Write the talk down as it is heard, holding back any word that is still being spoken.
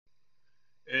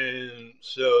And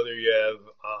so there you have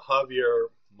Javier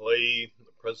Milei,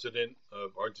 the president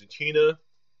of Argentina.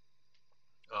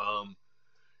 Um,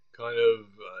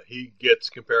 he gets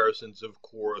comparisons, of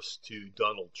course, to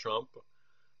Donald Trump.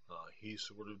 He's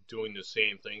sort of doing the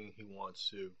same thing. He wants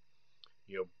to,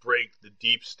 break the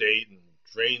deep state and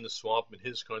drain the swamp in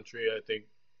his country. I think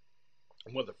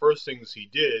one of the first things he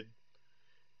did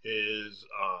is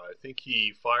I think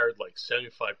he fired like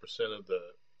 75% of the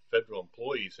federal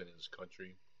employees in his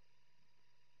country.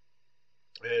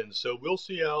 And so we'll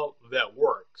see how that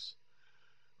works.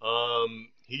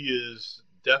 He is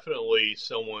definitely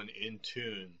someone in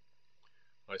tune,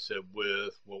 I said,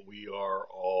 with what we are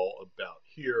all about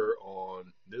here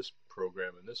on this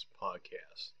program and this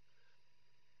podcast.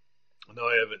 Now,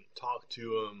 I haven't talked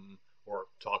to him or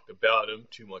talked about him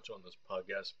too much on this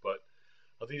podcast, but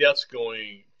I think that's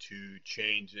going to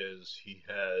change as he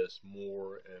has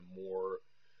more and more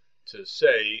to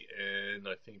say, and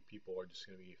I think people are just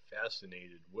going to be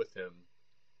fascinated with him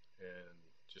and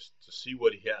just to see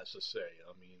what he has to say.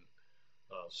 I mean,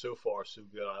 so far so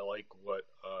good. I like what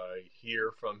I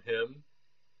hear from him,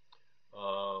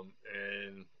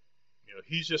 and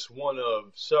he's just one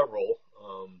of several.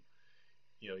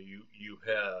 You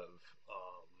have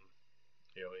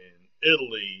in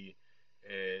Italy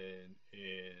and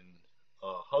in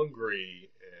Hungary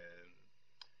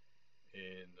and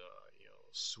in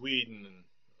Sweden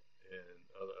and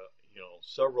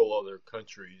several other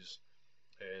countries,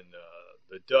 and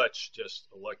the Dutch just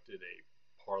elected a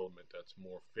parliament that's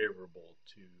more favorable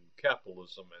to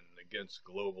capitalism and against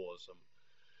globalism.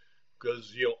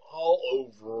 Because all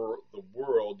over the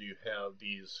world you have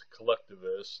these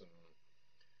collectivists and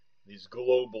these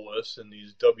globalists and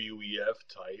these WEF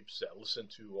types that listen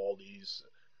to all these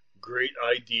great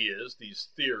ideas, these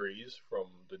theories from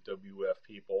the WF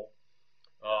people.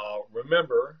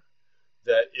 Remember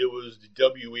that it was the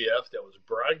WEF that was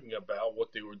bragging about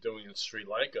what they were doing in Sri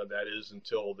Lanka. That is,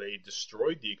 until they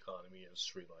destroyed the economy in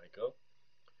Sri Lanka.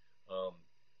 Um,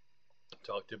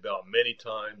 Talked about many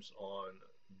times on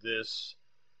this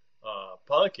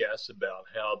podcast about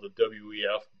how the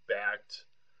WEF backed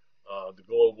the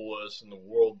globalists and the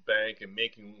World Bank and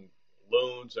making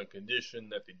loans on condition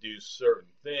that they do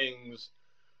certain things.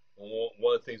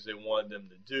 One of the things they wanted them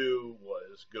to do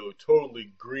was go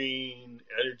totally green,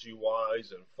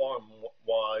 energy-wise and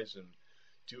farm-wise, and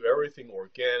do everything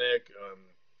organic.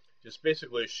 Just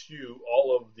basically eschew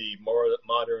all of the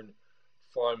modern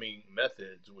farming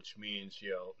methods, which means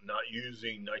not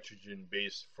using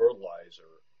nitrogen-based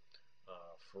fertilizer,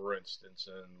 for instance.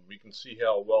 And we can see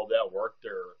how well that worked.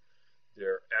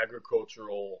 Their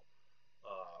agricultural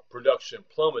production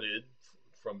plummeted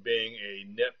from being a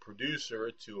net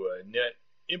producer to a net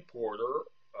importer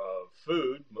of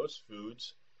food, most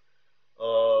foods,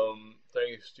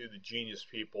 thanks to the genius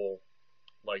people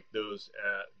like those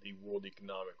at the World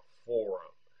Economic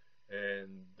Forum.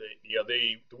 And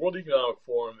the World Economic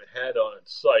Forum had on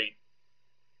its site,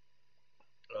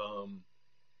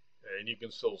 and you can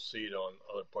still see it on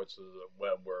other parts of the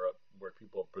web where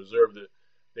people have preserved it.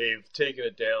 They've taken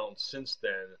it down since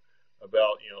then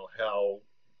about how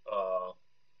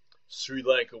Sri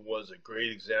Lanka was a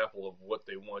great example of what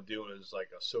they want to do, and it's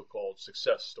like a so-called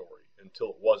success story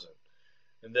until it wasn't.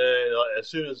 And then as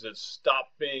soon as it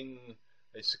stopped being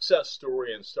a success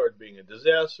story and started being a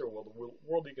disaster, well, the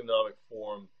World Economic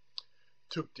Forum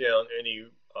took down any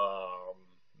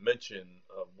mention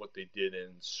of what they did in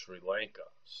Sri Lanka.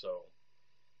 So,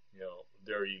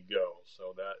 there you go.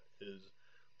 So that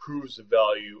proves the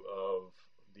value of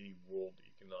the World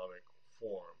Economic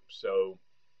Forum. So,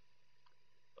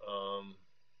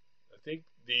 I think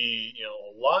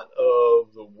a lot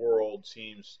of the world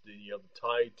seems the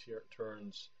tide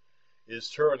is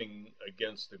turning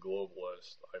against the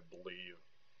globalist, I believe.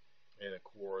 And of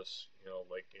course,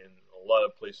 like in a lot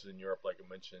of places in Europe, like I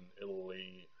mentioned,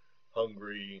 Italy,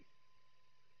 Hungary,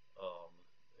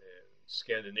 and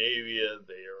Scandinavia,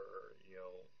 they are,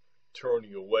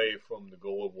 turning away from the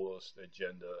globalist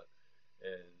agenda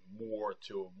and more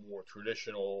to a more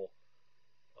traditional,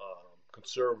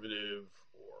 conservative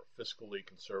or fiscally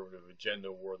conservative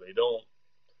agenda where they don't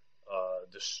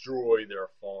destroy their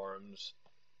farms,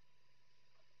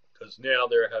 because now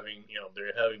they're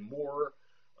having more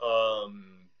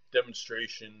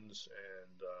demonstrations,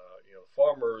 and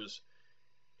farmers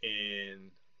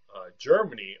in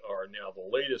Germany are now the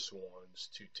latest ones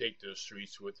to take the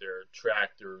streets with their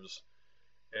tractors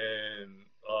and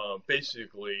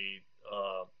basically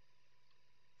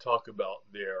talk about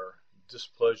their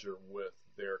displeasure with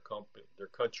their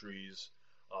country's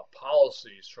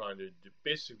policies, trying to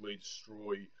basically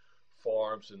destroy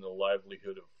farms and the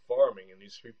livelihood of farming, and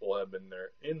these people have been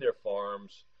there in their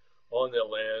farms on their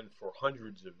land for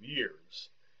hundreds of years,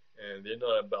 and they're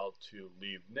not about to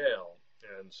leave now.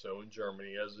 And so in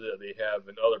Germany, as they have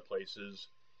in other places,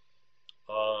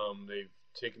 they've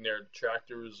taken their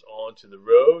tractors onto the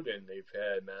road and they've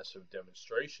had massive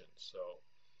demonstrations. So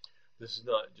this is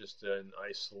not just an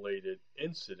isolated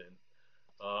incident.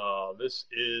 This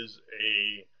is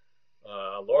a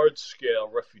large-scale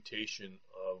refutation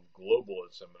of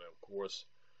globalism, and of course,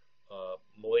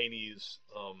 Mulaney's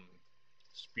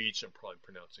speech. I'm probably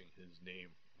pronouncing his name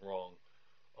wrong,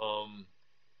 um,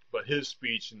 but his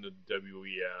speech in the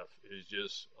WEF is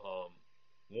just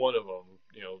one of them.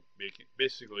 You know,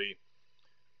 basically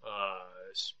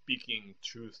speaking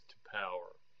truth to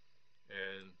power.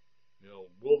 And you know,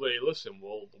 will they listen?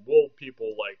 Will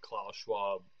people like Klaus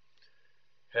Schwab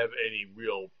have any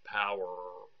real power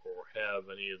or have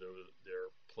any of their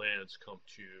plans come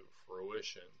to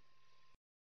fruition?